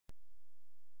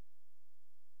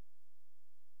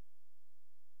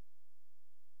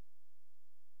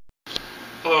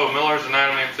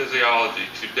Physiology.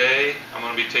 Today I'm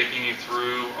going to be taking you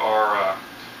through our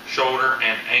shoulder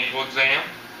and ankle exam.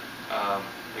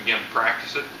 Again,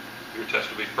 practice it. Your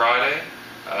test will be Friday.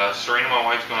 Serena, my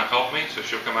wife's going to help me, so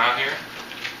she'll come out here.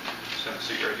 Just have a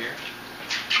seat right here.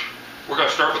 We're going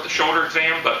to start with the shoulder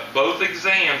exam, but both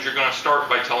exams you're going to start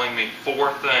by telling me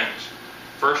 4 things.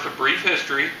 First, a brief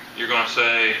history. You're going to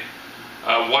say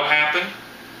what happened,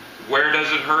 where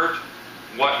does it hurt,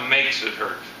 what makes it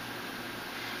hurt.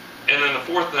 And then the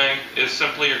 4th thing is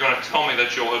simply you're going to tell me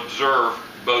that you'll observe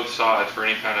both sides for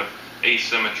any kind of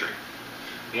asymmetry.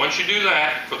 Once you do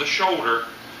that, for the shoulder,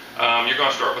 you're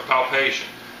going to start with palpation.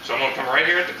 So I'm going to come right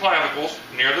here at the clavicles,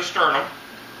 near the sternum.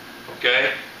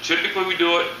 Okay? Typically we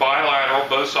do it bilateral,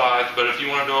 both sides, but if you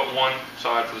want to do it one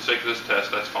side for the sake of this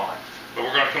test, that's fine. But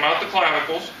we're going to come out the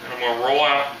clavicles, and I'm going to roll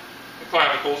out the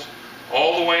clavicles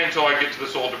all the way until I get to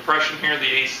this little depression here,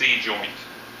 the AC joint.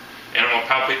 And I'm going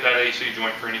to palpate that AC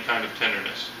joint for any kind of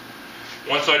tenderness.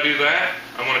 Once I do that,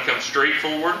 I'm going to come straight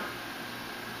forward,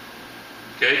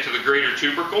 okay, to the greater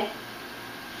tubercle.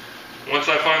 Once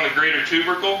I find the greater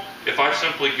tubercle, if I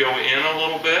simply go in a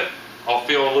little bit, I'll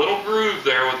feel a little groove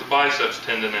there with the biceps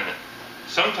tendon in it.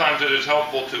 Sometimes it is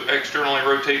helpful to externally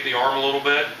rotate the arm a little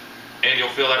bit, and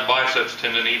you'll feel that biceps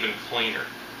tendon even cleaner.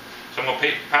 So I'm going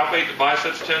to palpate the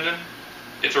biceps tendon.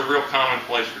 It's a real common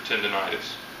place for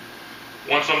tendinitis.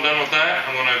 Once I'm done with that,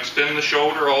 I'm going to extend the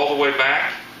shoulder all the way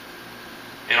back,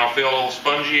 and I'll feel a little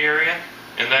spongy area,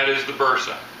 and that is the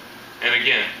bursa. And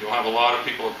again, you'll have a lot of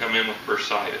people who come in with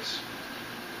bursitis.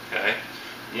 Okay?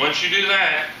 Once you do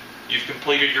that, you've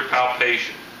completed your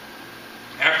palpation.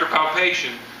 After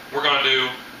palpation, we're going to do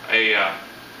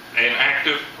an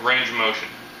active range of motion.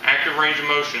 Active range of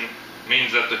motion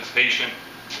means that the patient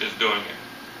is doing it.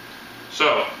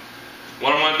 So,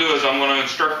 what I'm going to do is I'm going to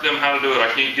instruct them how to do it. I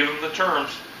can't give them the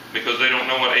terms because they don't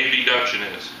know what abduction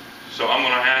is. So I'm going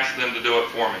to ask them to do it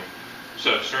for me.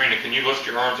 So, Serena, can you lift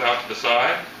your arms out to the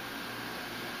side?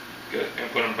 Good. And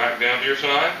put them back down to your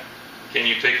side. Can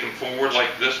you take them forward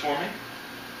like this for me?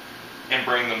 And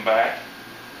bring them back.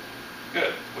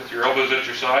 Good. With your elbows at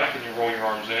your side, can you roll your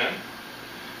arms in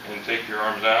and take your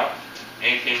arms out?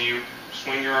 And can you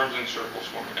swing your arms in circles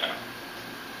for me now?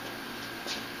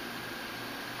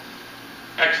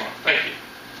 Excellent. Thank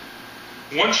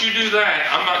you. Once you do that,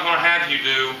 I'm not going to have you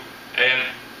do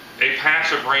a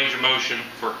passive range of motion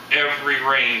for every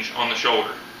range on the shoulder.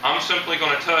 I'm simply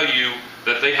going to tell you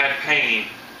that they had pain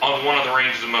on one of the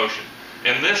ranges of motion.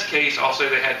 In this case, I'll say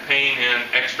they had pain in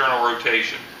external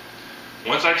rotation.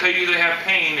 Once I tell you they have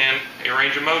pain in a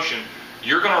range of motion,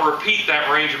 you're going to repeat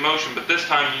that range of motion, but this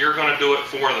time you're going to do it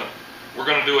for them. We're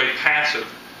going to do a passive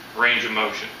range of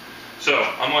motion. So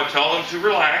I'm going to tell them to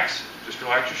relax. Just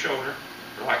relax your shoulder.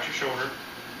 Relax your shoulder.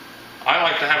 I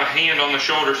like to have a hand on the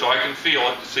shoulder so I can feel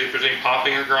it to see if there's any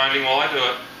popping or grinding while I do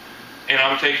it. And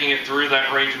I'm taking it through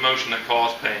that range of motion that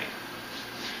caused pain.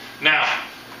 Now,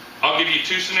 I'll give you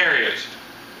 2 scenarios.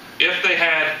 If they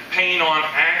had pain on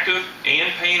active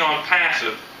and pain on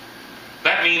passive,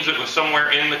 that means it was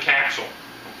somewhere in the capsule.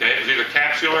 Okay, it was either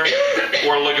capsular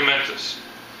or ligamentous.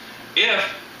 If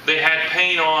they had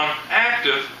pain on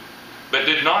active but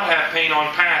did not have pain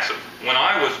on passive when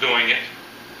I was doing it,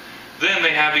 then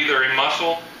they have either a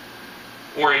muscle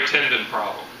or a tendon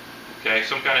problem. Okay,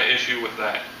 some kind of issue with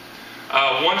that.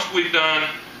 Once we've done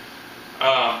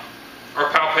our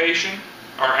palpation,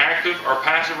 our active, our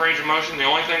passive range of motion, the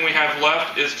only thing we have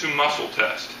left is to muscle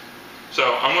test.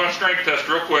 So I'm going to strength test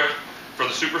real quick. For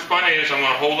the supraspinatus, I'm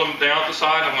going to hold them down at the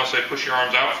side. I'm going to say, push your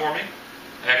arms out for me.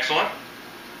 Excellent.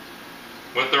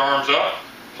 With their arms up,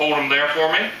 hold them there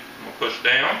for me. I'm going to push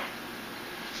down.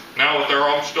 Now with their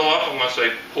arms still up, I'm going to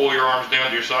say, pull your arms down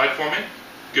to your side for me.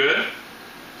 Good.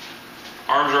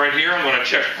 Arms right here, I'm going to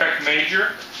check pec major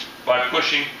by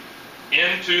pushing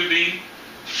into the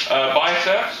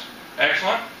biceps.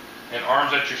 Excellent. And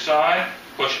arms at your side,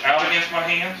 push out against my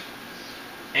hands,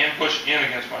 and push in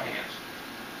against my hands.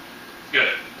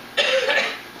 Good.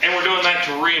 And we're doing that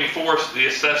to reinforce the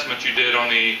assessment you did on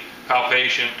the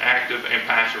palpation, active, and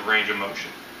passive range of motion.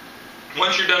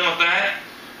 Once you're done with that,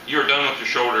 you're done with your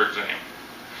shoulder exam.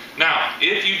 Now,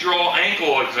 if you draw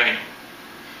ankle exam,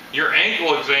 your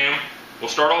ankle exam will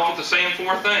start off with the same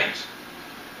 4 things.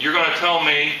 You're going to tell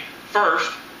me first,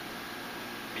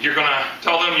 you're going to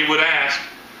tell them you would ask,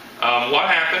 what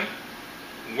happened,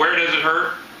 where does it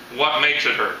hurt, what makes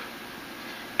it hurt.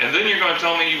 And then you're going to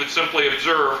tell me you would simply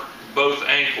observe both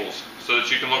ankles so that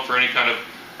you can look for any kind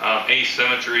of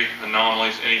asymmetry,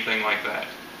 anomalies, anything like that.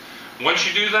 Once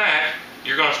you do that,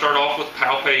 you're going to start off with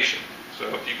palpation. So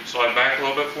if you could slide back a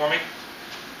little bit for me.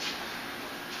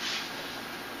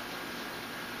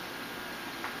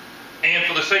 And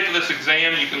for the the sake of this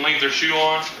exam, you can leave their shoe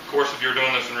on. Of course, if you're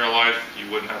doing this in real life, you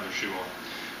wouldn't have their shoe on.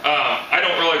 I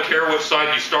don't really care which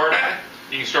side you start at.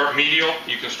 You can start medial,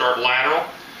 you can start lateral,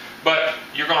 but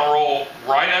you're going to roll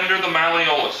right under the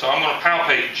malleolus. So I'm going to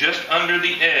palpate just under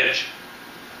the edge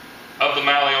of the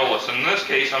malleolus. And in this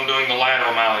case, I'm doing the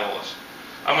lateral malleolus.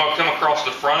 I'm going to come across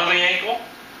the front of the ankle,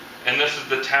 and this is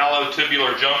the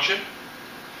talotibial junction.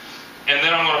 And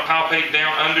then I'm going to palpate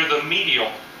down under the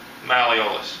medial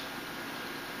malleolus.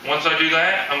 Once I do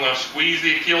that, I'm going to squeeze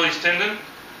the Achilles tendon,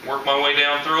 work my way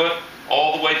down through it,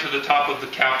 all the way to the top of the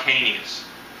calcaneus.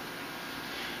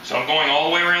 So I'm going all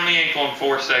the way around the ankle in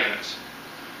 4 segments.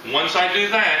 Once I do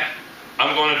that,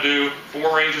 I'm going to do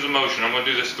 4 ranges of motion. I'm going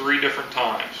to do this 3 different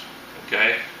times.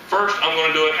 Okay? First, I'm going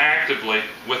to do it actively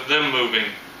with them moving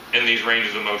in these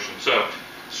ranges of motion. So,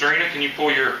 Serena, can you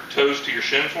pull your toes to your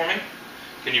shin for me?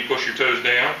 Can you push your toes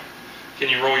down? Can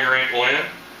you roll your ankle in?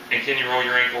 And can you roll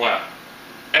your ankle out?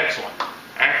 Excellent.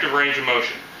 Active range of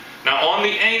motion. Now on the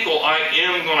ankle, I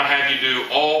am going to have you do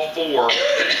all 4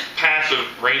 passive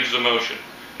ranges of motion.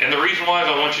 And the reason why is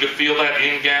I want you to feel that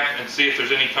in gap and see if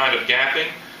there's any kind of gapping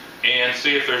and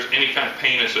see if there's any kind of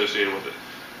pain associated with it.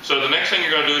 So the next thing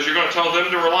you're going to do is you're going to tell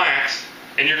them to relax,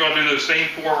 and you're going to do those same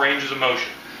 4 ranges of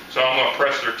motion. So I'm going to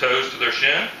press their toes to their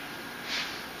shin.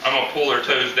 I'm going to pull their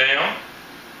toes down.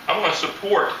 I'm going to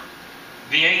support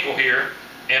the ankle here,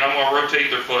 and I'm going to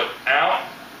rotate their foot out.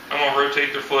 I'm going to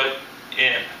rotate their foot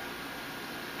in.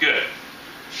 Good.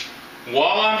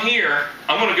 While I'm here,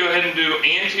 I'm going to go ahead and do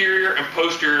anterior and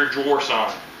posterior drawer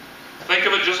sign. Think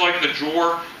of it just like the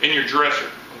drawer in your dresser.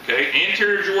 Okay?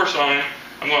 Anterior drawer sign,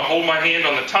 I'm going to hold my hand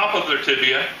on the top of their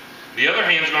tibia. The other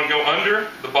hand's going to go under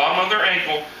the bottom of their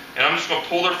ankle, and I'm just going to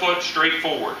pull their foot straight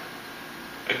forward.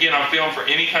 Again, I'm feeling for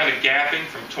any kind of gapping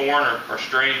from torn or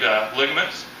strained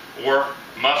ligaments or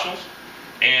muscles,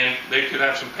 and they could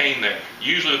have some pain there.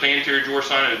 Usually with the anterior drawer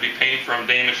sign, it would be pain from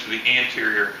damage to the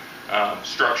anterior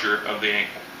structure of the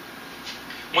ankle.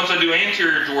 Once I do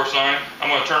anterior drawer sign, I'm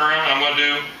going to turn around and I'm going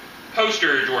to do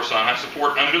posterior drawer sign. I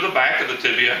support under the back of the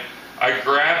tibia. I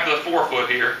grab the forefoot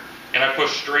here, and I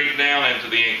push straight down into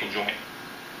the ankle joint.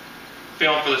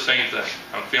 Feeling for the same thing.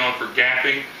 I'm feeling for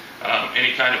gapping,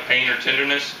 any kind of pain or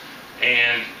tenderness,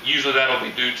 and usually that'll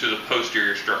be due to the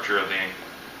posterior structure of the ankle.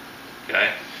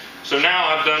 Okay? So now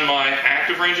I've done my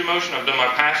active range of motion, I've done my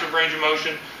passive range of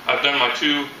motion, I've done my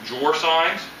 2 drawer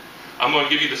signs. I'm going to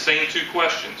give you the same 2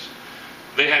 questions.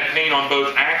 They had pain on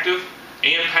both active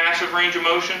and passive range of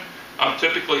motion. I'm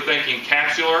typically thinking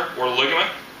capsular or ligament.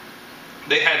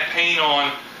 They had pain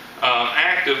on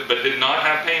active but did not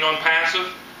have pain on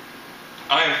passive.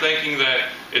 I am thinking that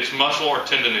it's muscle or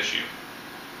tendon issue.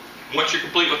 Once you're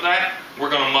complete with that, we're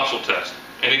going to muscle test.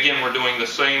 And again, we're doing the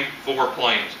same 4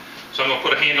 planes. So I'm going to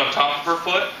put a hand on top of her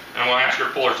foot, and I'm going to ask her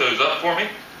to pull her toes up for me.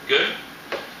 Good.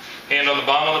 Hand on the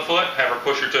bottom of the foot, have her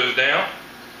push her toes down.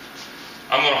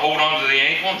 I'm going to hold on to the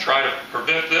ankle and try to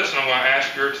prevent this, and I'm going to ask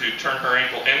her to turn her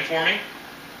ankle in for me.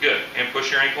 Good. And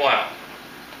push your ankle out.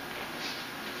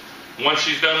 Once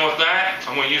she's done with that,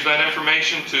 I'm going to use that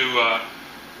information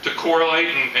to correlate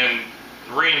and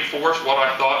reinforce what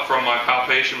I thought from my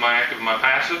palpation, my active, and my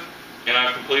passive, and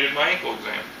I've completed my ankle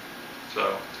exam.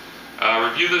 So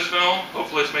review this film.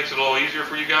 Hopefully this makes it a little easier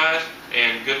for you guys,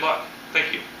 and good luck.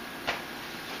 Thank you.